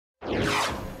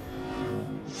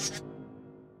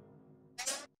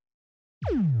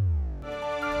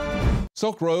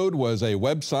Silk Road was a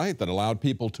website that allowed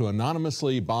people to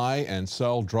anonymously buy and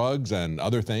sell drugs and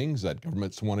other things that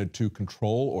governments wanted to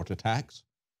control or to tax.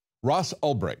 Lyn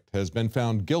Ulbricht has been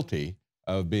found guilty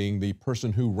of being the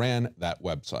person who ran that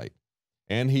website,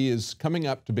 and he is coming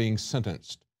up to being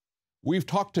sentenced. We've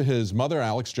talked to his mother.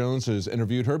 Alex Jones has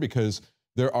interviewed her because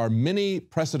there are many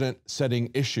precedent-setting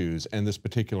issues in this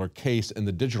particular case in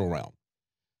the digital realm.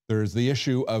 There's the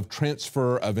issue of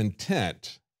transfer of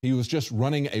intent. He was just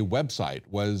running a website.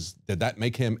 Did that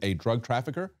make him a drug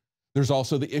trafficker? There's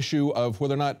also the issue of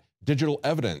whether or not digital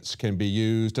evidence can be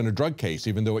used in a drug case,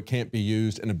 even though it can't be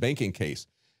used in a banking case.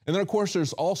 And then, of course,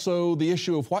 there's also the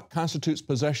issue of what constitutes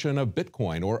possession of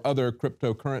Bitcoin or other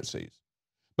cryptocurrencies.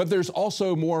 But there's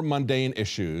also more mundane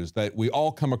issues that we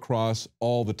all come across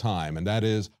all the time, and that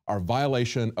is our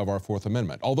violation of our Fourth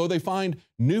Amendment, although they find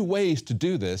new ways to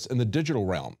do this in the digital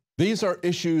realm. These are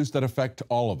issues that affect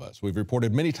all of us. We've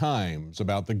reported many times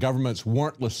about the government's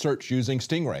warrantless search using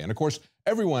Stingray. And of course,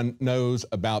 everyone knows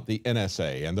about the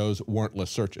NSA and those warrantless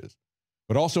searches.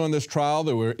 But also in this trial,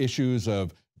 there were issues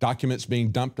of documents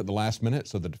being dumped at the last minute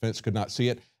so the defense could not see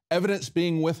it, evidence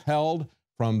being withheld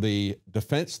from the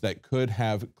defense that could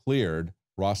have cleared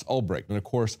Lyn Ulbricht. And of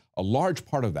course, a large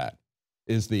part of that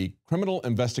is the criminal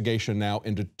investigation now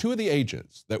into two of the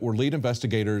agents that were lead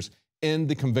investigators in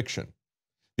the conviction.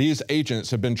 These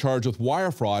agents have been charged with wire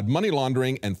fraud, money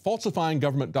laundering, and falsifying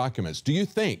government documents. Do you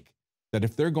think that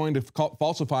if they're going to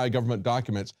falsify government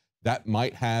documents, that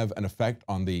might have an effect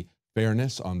on the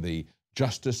fairness, on the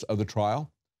justice of the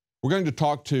trial? We're going to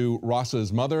talk to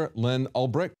Ross's mother, Lyn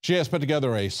Ulbricht. She has put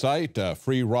together a site,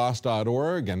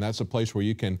 freeross.org, and that's a place where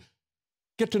you can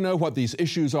get to know what these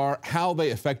issues are, how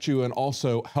they affect you, and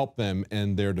also help them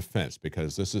in their defense,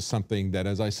 because this is something that,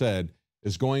 as I said,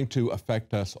 is going to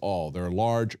affect us all. There are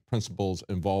large principles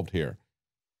involved here.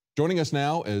 Joining us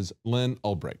now is Lyn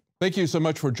Ulbricht. Thank you so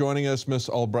much for joining us, Ms.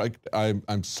 Ulbricht.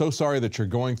 I'm so sorry that you're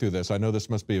going through this. I know this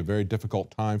must be a very difficult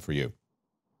time for you.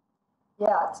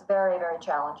 Yeah, it's very, very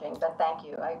challenging, but thank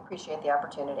you. I appreciate the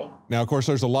opportunity. Now, of course,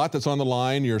 there's a lot that's on the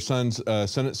line. Your son's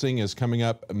sentencing is coming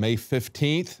up May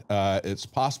 15th. It's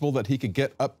possible that he could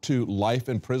get up to life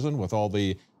in prison with all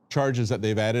the charges that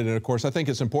they've added. And of course, I think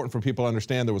it's important for people to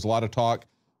understand there was a lot of talk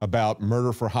about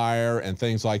murder for hire and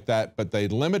things like that, but they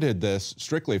limited this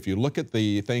strictly. If you look at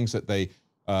the things that they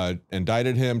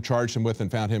indicted him, charged him with,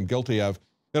 and found him guilty of,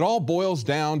 it all boils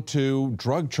down to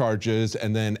drug charges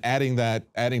and then adding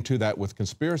to that with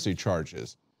conspiracy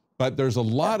charges. But there's a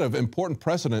lot of important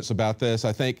precedents about this.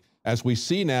 I think as we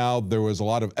see now, there was a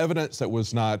lot of evidence that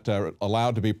was not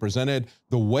allowed to be presented.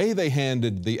 The way they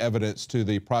handed the evidence to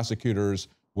the prosecutors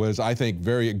was, I think,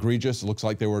 very egregious. It looks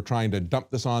like they were trying to dump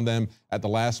this on them at the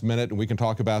last minute, and we can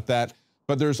talk about that.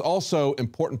 But there's also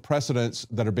important precedents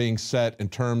that are being set in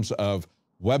terms of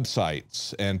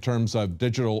websites, in terms of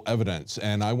digital evidence,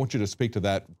 and I want you to speak to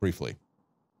that briefly.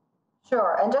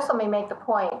 Sure, and just let me make the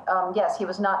point, yes, he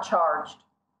was not charged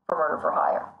for murder for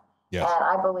hire. Yes. And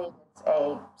I believe it's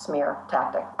a smear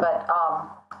tactic. But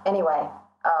anyway,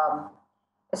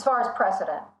 as far as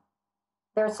precedent,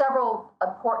 there are several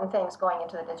important things going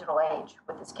into the digital age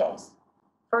with this case.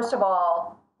 First of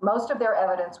all, most of their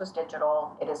evidence was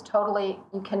digital. It is totally,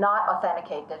 you cannot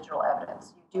authenticate digital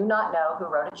evidence. You do not know who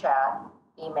wrote a chat,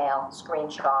 email,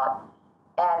 screenshot,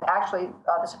 and actually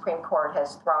the Supreme Court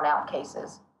has thrown out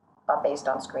cases based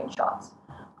on screenshots.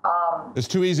 It's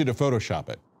too easy to Photoshop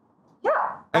it.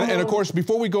 Yeah. And of course,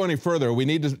 before we go any further, we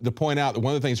need to point out that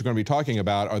one of the things we're going to be talking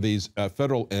about are these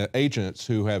federal agents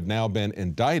who have now been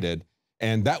indicted.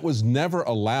 And that was never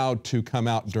allowed to come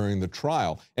out during the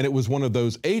trial. And it was one of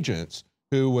those agents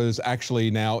who was actually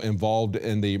now involved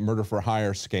in the murder for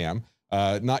hire scam,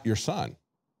 not your son.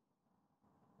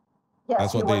 Yes,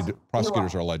 that's what the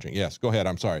prosecutors are alleging. Yes, go ahead.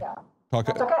 I'm sorry. Yeah. Talk.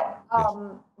 That's okay.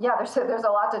 Yeah, there's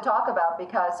a lot to talk about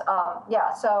because,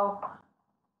 yeah, so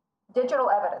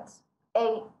digital evidence.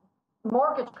 A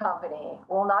mortgage company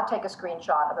will not take a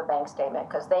screenshot of a bank statement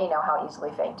because they know how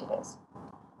easily faked it is.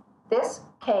 This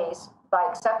case, by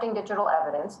accepting digital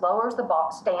evidence, lowers the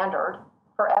standard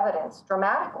for evidence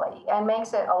dramatically and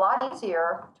makes it a lot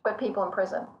easier to put people in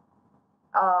prison.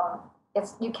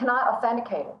 You cannot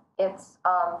authenticate it. It's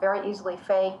very easily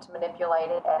faked,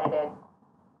 manipulated, edited.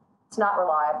 It's not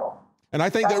reliable. And I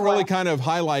think that really kind of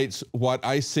highlights what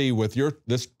I see with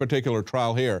this particular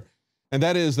trial here, and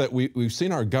that is that we've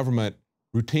seen our government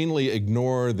routinely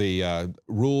ignore the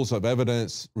rules of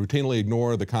evidence, routinely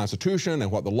ignore the Constitution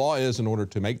and what the law is in order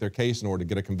to make their case, in order to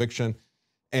get a conviction.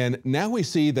 And now we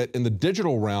see that in the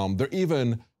digital realm, they're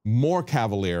even more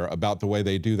cavalier about the way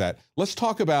they do that. Let's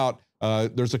talk about,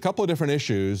 there's a couple of different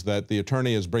issues that the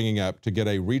attorney is bringing up to get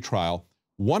a retrial.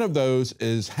 One of those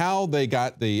is how they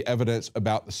got the evidence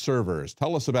about the servers.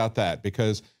 Tell us about that,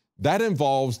 because that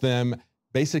involves them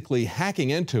basically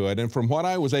hacking into it. And from what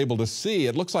I was able to see,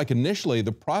 it looks like initially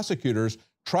the prosecutors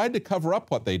tried to cover up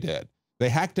what they did. They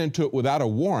hacked into it without a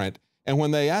warrant. And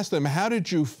when they asked them, how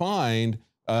did you find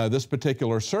this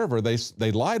particular server,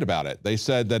 they lied about it. They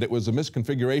said that it was a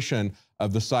misconfiguration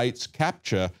of the site's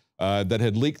CAPTCHA that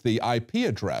had leaked the IP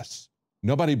address.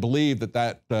 Nobody believed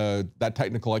that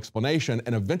technical explanation,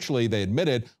 and eventually they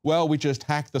admitted, well, we just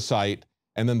hacked the site,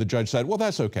 and then the judge said, well,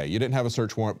 that's okay. You didn't have a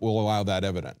search warrant. We'll allow that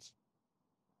evidence.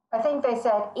 I think they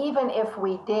said, even if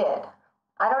we did.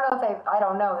 I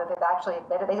don't know that they've actually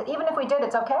admitted. They said, even if we did,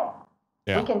 it's okay.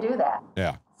 Yeah. We can do that.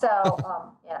 Yeah. So,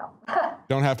 you know.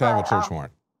 Don't have to have a search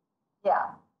warrant. Yeah.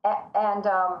 And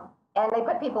they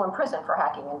put people in prison for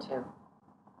hacking into.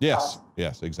 Yes.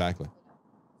 Yes, exactly.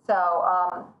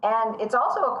 So, and it's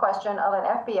also a question of an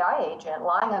FBI agent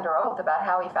lying under oath about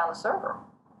how he found the server.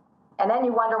 And then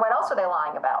you wonder, what else are they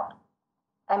lying about?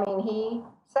 I mean, he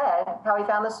said how he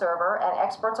found the server, and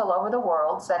experts all over the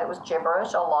world said it was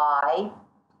gibberish, a lie,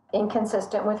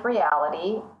 inconsistent with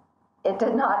reality. It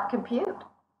did not compute.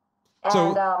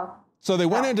 And, so they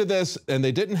went into this, and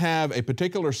they didn't have a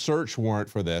particular search warrant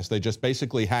for this. They just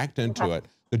basically hacked into it.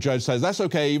 The judge says, that's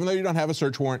okay, even though you don't have a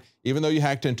search warrant, even though you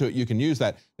hacked into it, you can use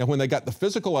that. Now, when they got the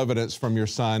physical evidence from your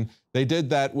son, they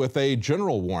did that with a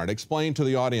general warrant. Explain to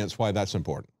the audience why that's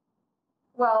important.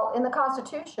 Well, in the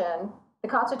Constitution,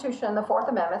 the Fourth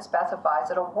Amendment specifies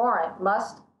that a warrant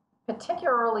must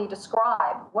particularly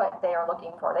describe what they are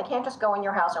looking for. They can't just go in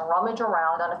your house and rummage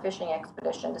around on a fishing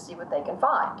expedition to see what they can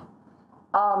find.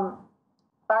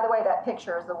 By the way, that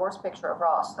picture is the worst picture of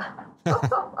Ross.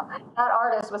 That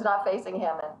artist was not facing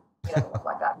him, and he doesn't look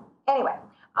like that. Anyway,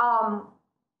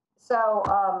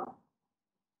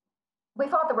 we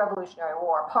fought the Revolutionary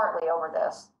War partly over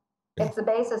this. It's the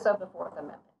basis of the Fourth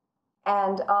Amendment.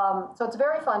 And so it's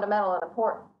very fundamental and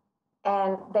important.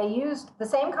 And they used the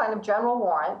same kind of general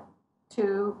warrant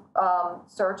to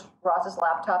search Ross's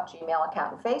laptop, Gmail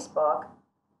account, and Facebook.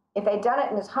 If they'd done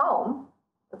it in his home,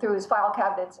 through his file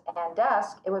cabinets and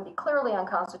desk, it would be clearly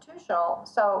unconstitutional.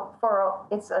 So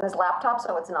it's on his laptop,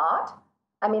 so it's not.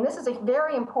 I mean, this is a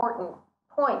very important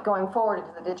point going forward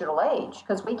into the digital age,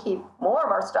 because we keep more of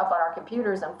our stuff on our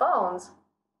computers and phones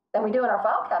than we do in our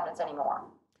file cabinets anymore.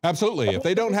 Absolutely. If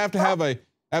they don't have to have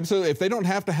if they don't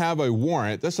have to have a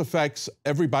warrant, this affects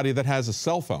everybody that has a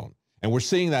cell phone. And we're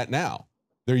seeing that now.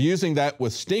 They're using that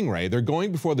with Stingray. They're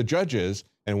going before the judges.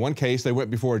 In one case, they went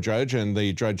before a judge, and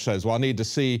the judge says, well, I need to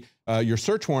see your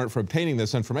search warrant for obtaining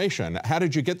this information. How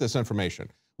did you get this information?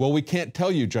 Well, we can't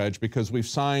tell you, Judge, because we've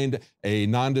signed a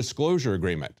non-disclosure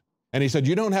agreement. And he said,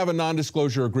 you don't have a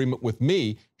non-disclosure agreement with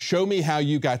me. Show me how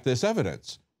you got this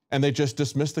evidence. And they just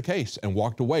dismissed the case and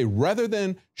walked away rather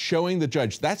than showing the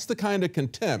judge. That's the kind of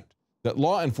contempt that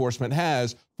law enforcement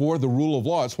has for the rule of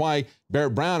law. It's why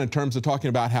Barrett Brown, in terms of talking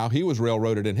about how he was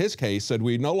railroaded in his case, said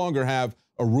we no longer have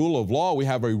a rule of law. We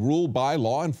have a rule by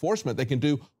law enforcement. They can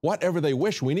do whatever they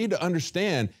wish. We need to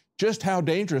understand just how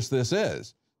dangerous this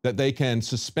is, that they can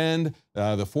suspend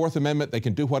the Fourth Amendment. They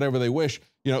can do whatever they wish.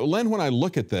 You know, Lyn, when I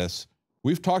look at this,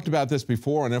 we've talked about this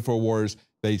before on InfoWars.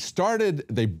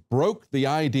 They broke the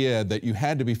idea that you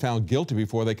had to be found guilty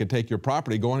before they could take your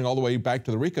property, going all the way back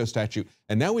to the RICO statute.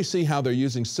 And now we see how they're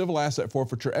using civil asset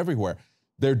forfeiture everywhere.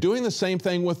 They're doing the same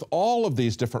thing with all of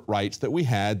these different rights that we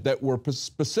had that were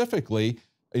specifically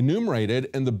enumerated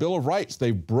in the Bill of Rights.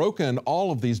 They've broken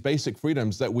all of these basic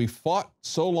freedoms that we fought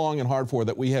so long and hard for,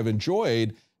 that we have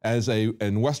enjoyed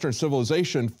in Western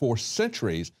civilization for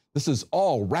centuries. This is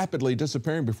all rapidly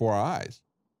disappearing before our eyes.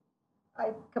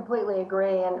 I completely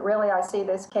agree. And really, I see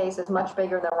this case as much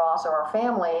bigger than Ross or our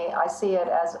family. I see it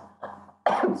as,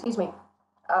 excuse me,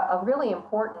 some really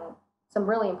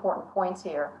important points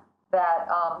here that,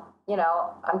 you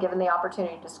know, I'm given the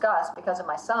opportunity to discuss because of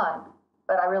my son.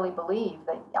 But I really believe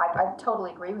that I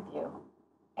totally agree with you.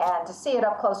 And to see it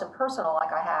up close and personal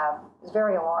like I have is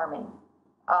very alarming.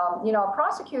 You know, a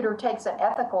prosecutor takes an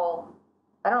ethical,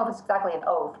 I don't know if it's exactly an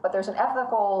oath, but there's an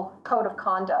ethical code of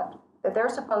conduct that they're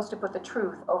supposed to put the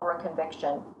truth over a conviction.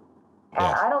 And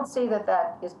yes. I don't see that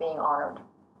that is being honored.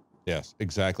 Yes,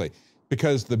 exactly.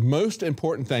 Because the most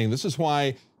important thing, this is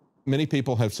why many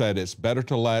people have said it's better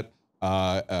to let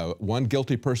one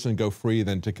guilty person go free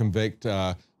than to convict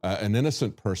an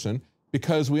innocent person,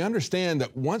 because we understand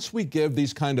that once we give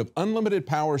these kind of unlimited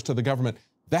powers to the government,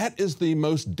 that is the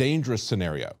most dangerous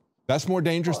scenario. That's more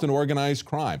dangerous than organized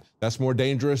crime. That's more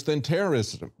dangerous than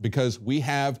terrorism, because we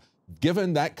have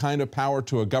given that kind of power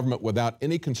to a government without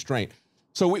any constraint.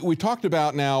 So we talked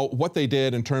about now what they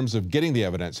did in terms of getting the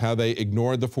evidence, how they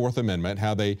ignored the Fourth Amendment,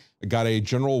 how they got a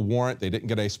general warrant. They didn't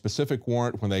get a specific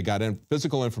warrant. When they got in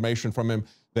physical information from him,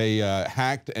 they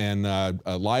hacked and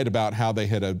lied about how they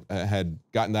had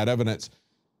gotten that evidence.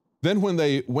 Then when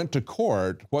they went to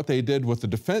court, what they did with the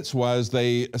defense was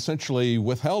they essentially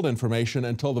withheld information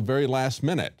until the very last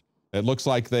minute. It looks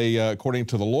like they, according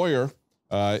to the lawyer,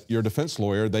 your defense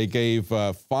lawyer, they gave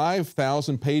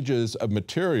 5,000 pages of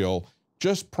material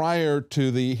just prior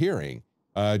to the hearing.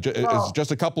 It's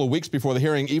just a couple of weeks before the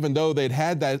hearing, even though they'd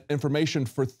had that information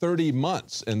for 30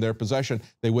 months in their possession.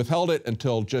 They withheld it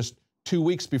until just 2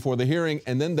 weeks before the hearing,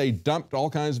 and then they dumped all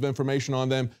kinds of information on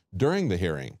them during the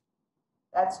hearing.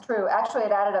 That's true. Actually,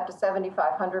 it added up to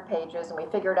 7,500 pages, and we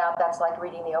figured out that's like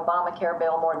reading the Obamacare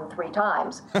bill more than 3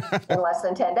 times in less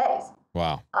than 10 days.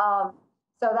 Wow.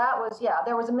 So that was, yeah,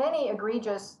 there was many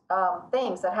egregious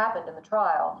things that happened in the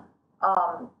trial.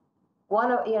 One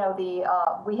of,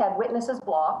 we had witnesses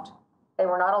blocked. They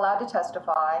were not allowed to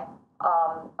testify.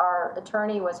 Our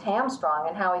attorney was hamstrung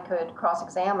in how he could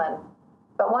cross-examine.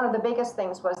 But one of the biggest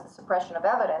things was the suppression of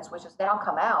evidence, which has now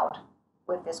come out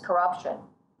with this corruption.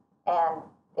 And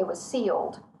it was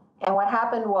sealed. And what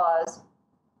happened was,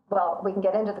 well, we can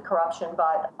get into the corruption,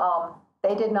 but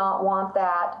they did not want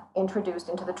that introduced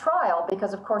into the trial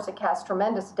because, of course, it casts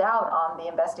tremendous doubt on the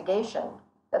investigation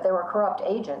that there were corrupt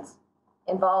agents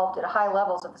involved at high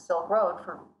levels of the Silk Road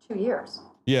for 2 years.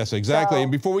 Yes, exactly. So,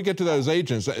 and before we get to those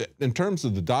agents, in terms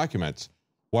of the documents,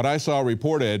 what I saw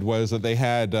reported was that they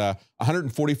had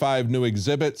 145 new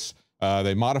exhibits.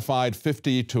 They modified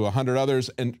 50 to 100 others.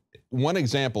 And one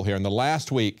example here, in the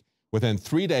last week, within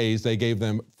 3 days, they gave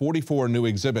them 44 new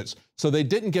exhibits. So they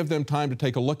didn't give them time to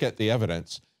take a look at the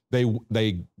evidence.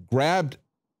 They grabbed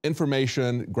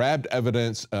information, grabbed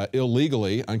evidence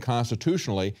illegally,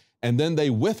 unconstitutionally, and then they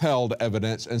withheld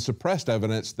evidence and suppressed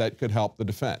evidence that could help the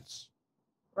defense.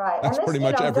 Right. That's and this, pretty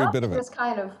much every bit of it. This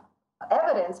kind of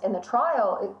evidence in the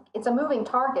trial, it's a moving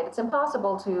target. It's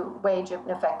impossible to wage an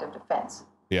effective defense.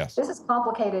 Yes. This is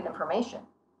complicated information.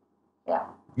 Yeah.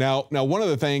 Now, one of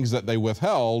the things that they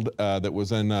withheld that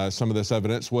was in some of this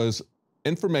evidence was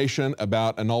information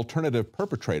about an alternative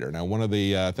perpetrator. Now, one of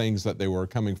the things that they were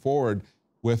coming forward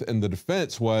with in the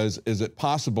defense was, is it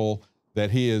possible that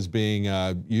he is being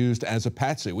used as a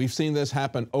patsy? We've seen this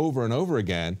happen over and over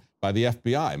again by the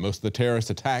FBI. Most of the terrorist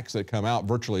attacks that come out,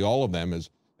 virtually all of them, as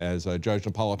Judge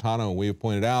Napolitano and we have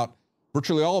pointed out,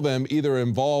 virtually all of them either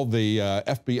involve the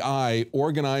FBI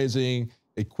organizing,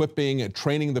 equipping,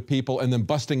 training the people, and then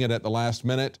busting it at the last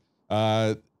minute.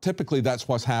 Typically, that's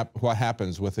what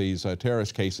happens with these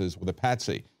terrorist cases with a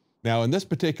patsy. Now, in this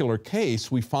particular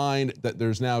case, we find that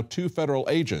there's now 2 federal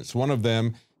agents. One of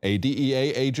them, a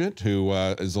DEA agent who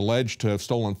is alleged to have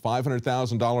stolen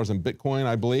 $500,000 in Bitcoin,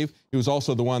 I believe. He was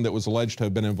also the one that was alleged to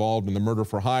have been involved in the murder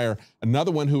for hire.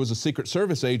 Another one who was a Secret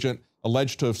Service agent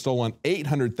alleged to have stolen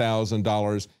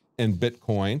 $800,000 in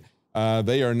Bitcoin.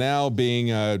 They are now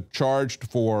being charged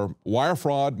for wire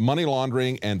fraud, money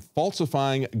laundering, and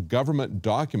falsifying government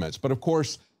documents. But of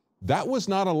course, that was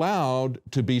not allowed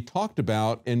to be talked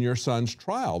about in your son's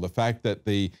trial. The fact that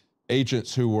the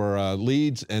agents who were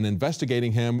leads in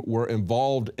investigating him were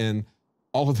involved in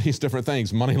all of these different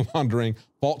things, money laundering,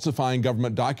 falsifying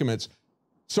government documents.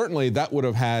 Certainly that would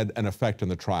have had an effect in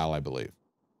the trial, I believe.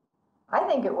 I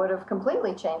think it would have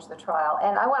completely changed the trial.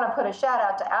 And I want to put a shout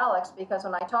out to Alex, because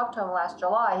when I talked to him last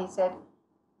July, he said,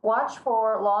 watch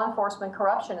for law enforcement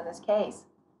corruption in this case.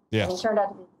 Yes. And he turned out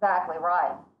to be exactly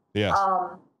right. Yes.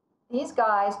 These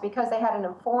guys, because they had an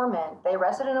informant, they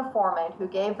arrested an informant who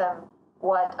gave them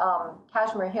what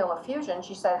Kashmir Hill of Fusion,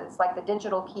 she said it's like the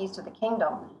digital keys to the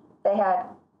kingdom. They had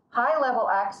high-level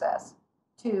access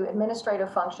to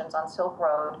administrative functions on Silk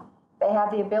Road. They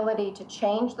had the ability to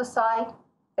change the site.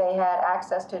 They had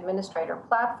access to administrator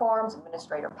platforms,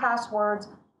 administrator passwords,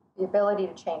 the ability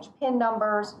to change PIN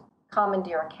numbers,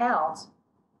 commandeer accounts.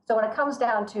 So when it comes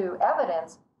down to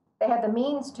evidence, they had the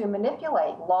means to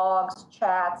manipulate logs,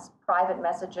 chats, private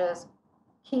messages,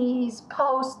 keys,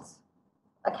 posts,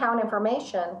 account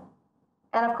information.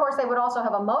 And of course, they would also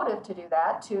have a motive to do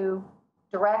that, to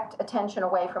direct attention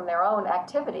away from their own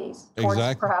activities towards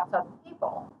perhaps other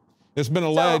people. It's been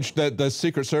alleged that the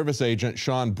Secret Service agent,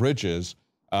 Sean Bridges,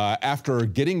 after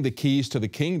getting the keys to the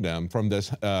kingdom from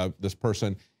this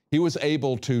person, he was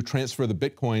able to transfer the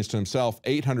Bitcoins to himself,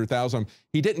 800,000.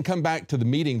 He didn't come back to the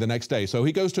meeting the next day. So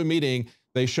he goes to a meeting,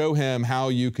 they show him how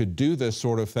you could do this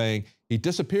sort of thing. He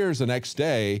disappears the next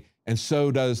day, and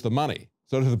so does the money,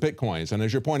 so do the Bitcoins. And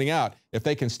as you're pointing out, if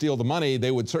they can steal the money,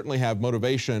 they would certainly have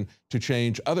motivation to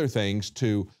change other things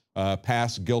to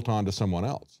pass guilt on to someone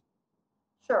else.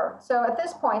 Sure. So at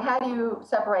this point, how do you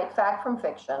separate fact from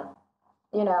fiction?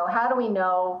 You know, how do we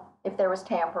know if there was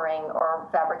tampering or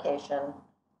fabrication?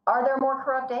 Are there more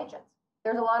corrupt agents?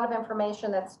 There's a lot of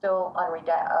information that's still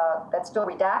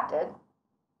redacted.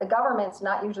 The government's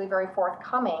not usually very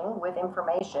forthcoming with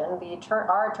information.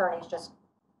 Our attorneys just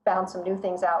found some new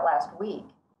things out last week.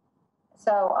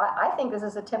 So I think this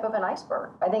is the tip of an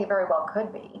iceberg. I think it very well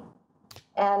could be.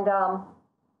 And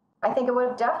I think it would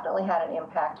have definitely had an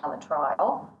impact on the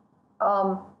trial.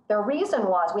 The reason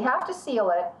was we have to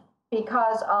seal it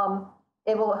because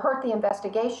it will hurt the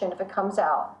investigation if it comes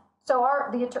out. So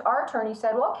our attorney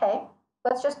said, well, okay,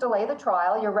 let's just delay the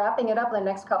trial. You're wrapping it up in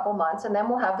the next couple months, and then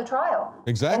we'll have the trial.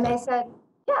 Exactly. And they said,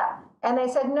 yeah. And they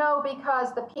said, no,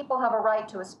 because the people have a right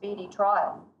to a speedy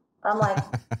trial. I'm like,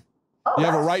 oh, you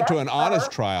have a right to an better. honest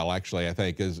trial, actually, I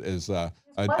think, is a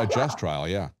just trial.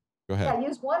 Yeah. Go ahead. Yeah,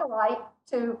 use one right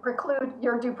to preclude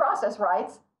your due process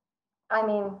rights. I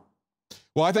mean.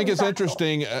 Well, I think it's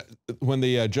interesting when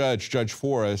the Judge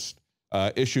Forrest,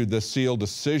 issued this sealed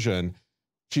decision,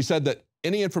 she said that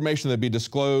any information that be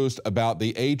disclosed about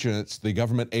the agents, the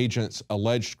government agents'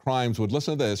 alleged crimes would,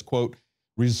 listen to this, quote,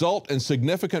 result in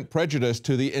significant prejudice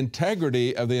to the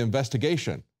integrity of the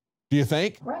investigation. Do you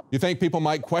think? Right. You think people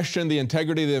might question the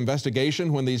integrity of the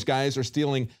investigation when these guys are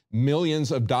stealing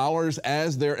millions of dollars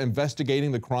as they're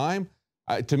investigating the crime?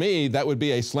 To me, that would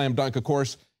be a slam dunk. Of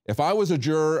course, if I was a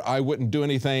juror, I wouldn't do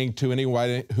anything to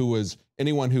anyone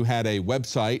who had a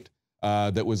website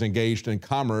that was engaged in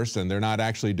commerce and they're not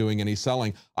actually doing any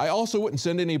selling. I also wouldn't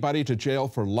send anybody to jail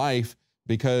for life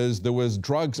because there was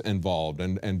drugs involved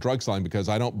and drug selling, because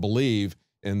I don't believe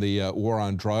in the war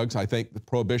on drugs. I think the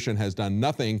prohibition has done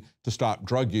nothing to stop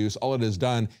drug use. All it has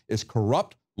done is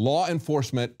corrupt law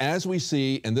enforcement, as we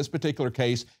see in this particular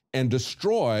case, and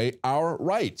destroy our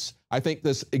rights. I think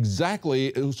this exactly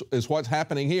is what's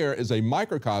happening here, is a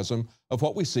microcosm of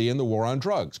what we see in the war on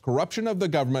drugs. Corruption of the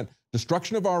government,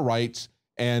 destruction of our rights,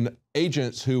 and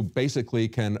agents who basically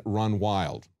can run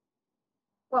wild.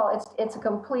 Well, it's a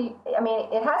complete, I mean,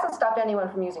 it hasn't stopped anyone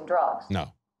from using drugs. No.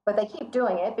 But they keep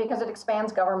doing it because it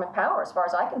expands government power, as far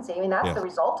as I can see. I mean, that's the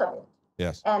result of it.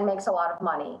 Yes. And makes a lot of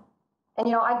money. And,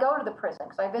 you know, I go to the prison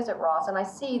because I visit Ross, and I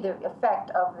see the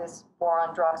effect of this war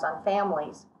on drugs on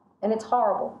families. And it's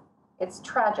horrible. It's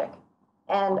tragic.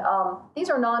 And these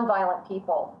are nonviolent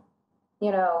people,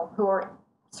 you know, who are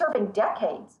serving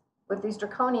decades with these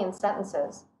draconian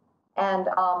sentences. And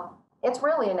it's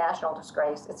really a national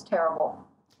disgrace. It's terrible.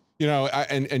 You know,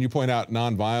 and you point out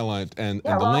nonviolent and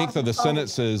the length of the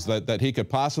sentences that he could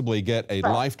possibly get a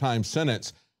lifetime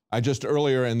sentence. I just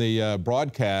earlier in the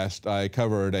broadcast, I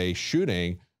covered a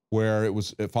shooting where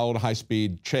it followed a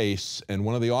high-speed chase, and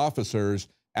one of the officers,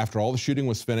 after all the shooting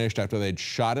was finished, after they'd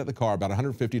shot at the car about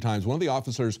 150 times, one of the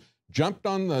officers jumped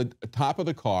on the top of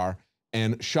the car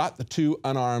and shot the two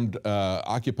unarmed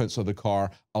occupants of the car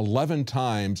 11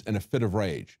 times in a fit of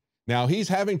rage. Now, he's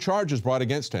having charges brought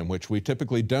against him, which we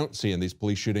typically don't see in these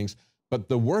police shootings, but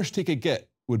the worst he could get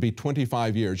would be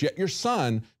 25 years. Yet your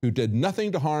son, who did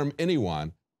nothing to harm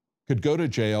anyone, could go to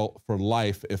jail for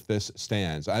life if this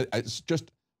stands. It's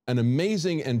just an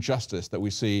amazing injustice that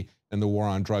we see in the war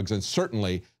on drugs, and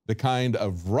certainly the kind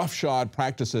of roughshod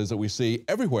practices that we see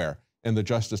everywhere in the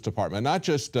Justice Department, not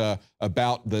just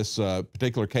about this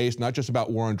particular case, not just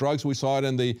about war on drugs. We saw it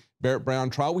in the Barrett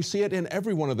Brown trial. We see it in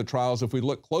every one of the trials, if we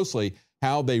look closely,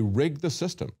 how they rig the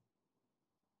system.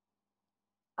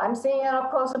 I'm seeing it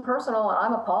up close and personal, and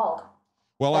I'm appalled.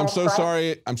 Well, I'm so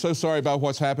sorry. I'm so sorry about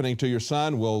what's happening to your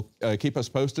son. We'll keep us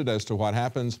posted as to what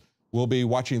happens. We'll be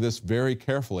watching this very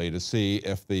carefully to see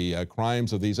if the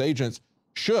crimes of these agents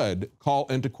should call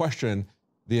into question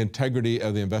the integrity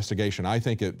of the investigation. I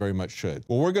think it very much should.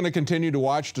 Well, we're going to continue to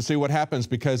watch to see what happens,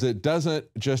 because it doesn't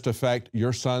just affect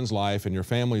your son's life and your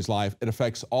family's life. It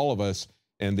affects all of us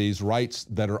and these rights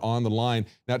that are on the line.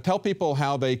 Now, tell people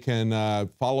how they can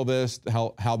follow this,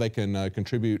 how they can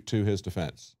contribute to his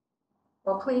defense.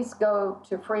 Well, please go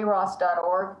to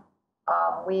freeross.org.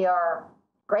 We are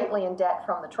greatly in debt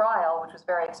from the trial, which was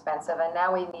very expensive, and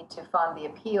now we need to fund the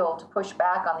appeal to push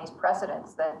back on these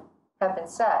precedents that have been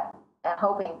set, and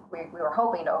we were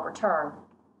hoping to overturn.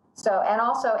 So, and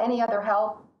also any other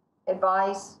help,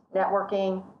 advice,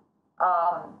 networking,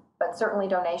 but certainly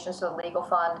donations to the legal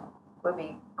fund would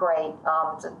be great.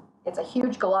 It's a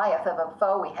huge Goliath of a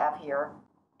foe we have here,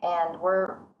 and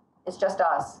it's just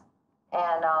us.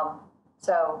 And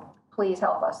so please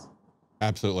help us.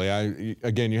 Absolutely.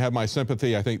 Again, you have my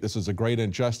sympathy. I think this is a great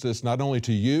injustice, not only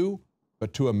to you,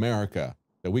 but to America,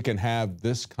 that we can have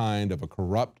this kind of a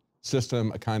corrupt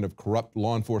system, a kind of corrupt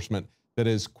law enforcement that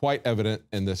is quite evident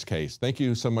in this case. Thank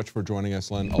you so much for joining us,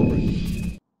 Lyn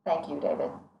Ulbricht. Thank you, David.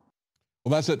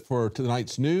 Well, that's it for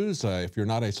tonight's news. If you're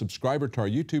not a subscriber to our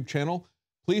YouTube channel,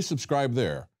 please subscribe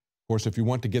there. Of course, if you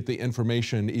want to get the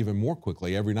information even more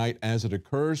quickly every night as it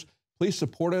occurs, please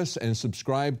support us and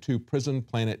subscribe to Prison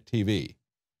Planet TV.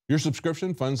 Your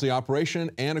subscription funds the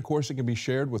operation, and of course, it can be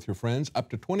shared with your friends. Up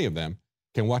to 20 of them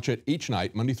can watch it each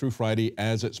night, Monday through Friday,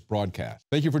 as it's broadcast.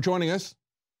 Thank you for joining us.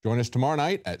 Join us tomorrow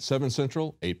night at 7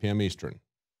 Central, 8 p.m. Eastern.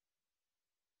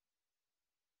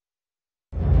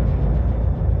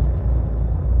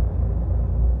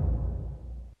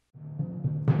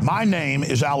 My name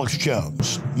is Alex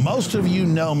Jones. Most of you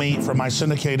know me from my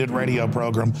syndicated radio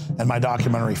program and my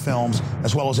documentary films,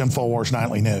 as well as Infowars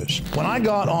Nightly News. When I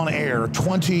got on air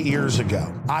 20 years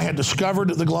ago, I had discovered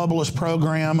the globalist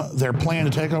program, their plan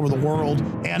to take over the world,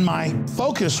 and my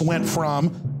focus went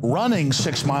from running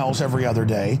 6 miles every other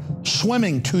day,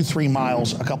 swimming 2-3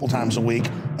 miles a couple times a week,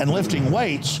 and lifting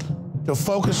weights, to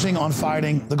focusing on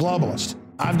fighting the globalist.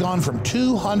 I've gone from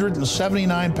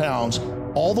 279 pounds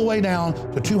all the way down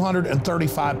to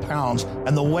 235 pounds,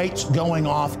 and the weight's going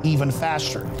off even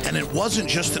faster. And it wasn't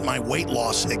just that my weight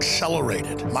loss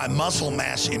accelerated. My muscle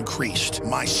mass increased.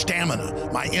 My stamina,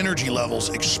 my energy levels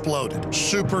exploded.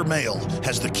 Super Male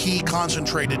has the key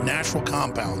concentrated natural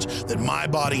compounds that my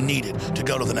body needed to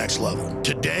go to the next level.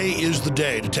 Today is the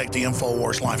day to take the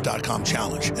InfoWarsLife.com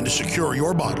challenge and to secure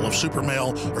your bottle of Super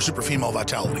Male or Super Female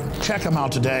Vitality. Check them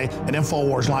out today at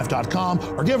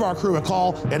InfoWarsLife.com or give our crew a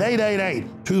call at 888-253-3139.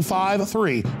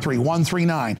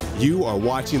 You are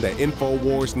watching the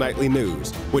InfoWars Nightly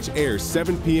News, which airs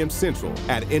 7 p.m. Central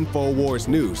at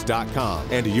InfoWarsNews.com.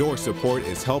 And your support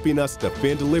is helping us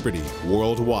defend liberty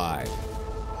worldwide.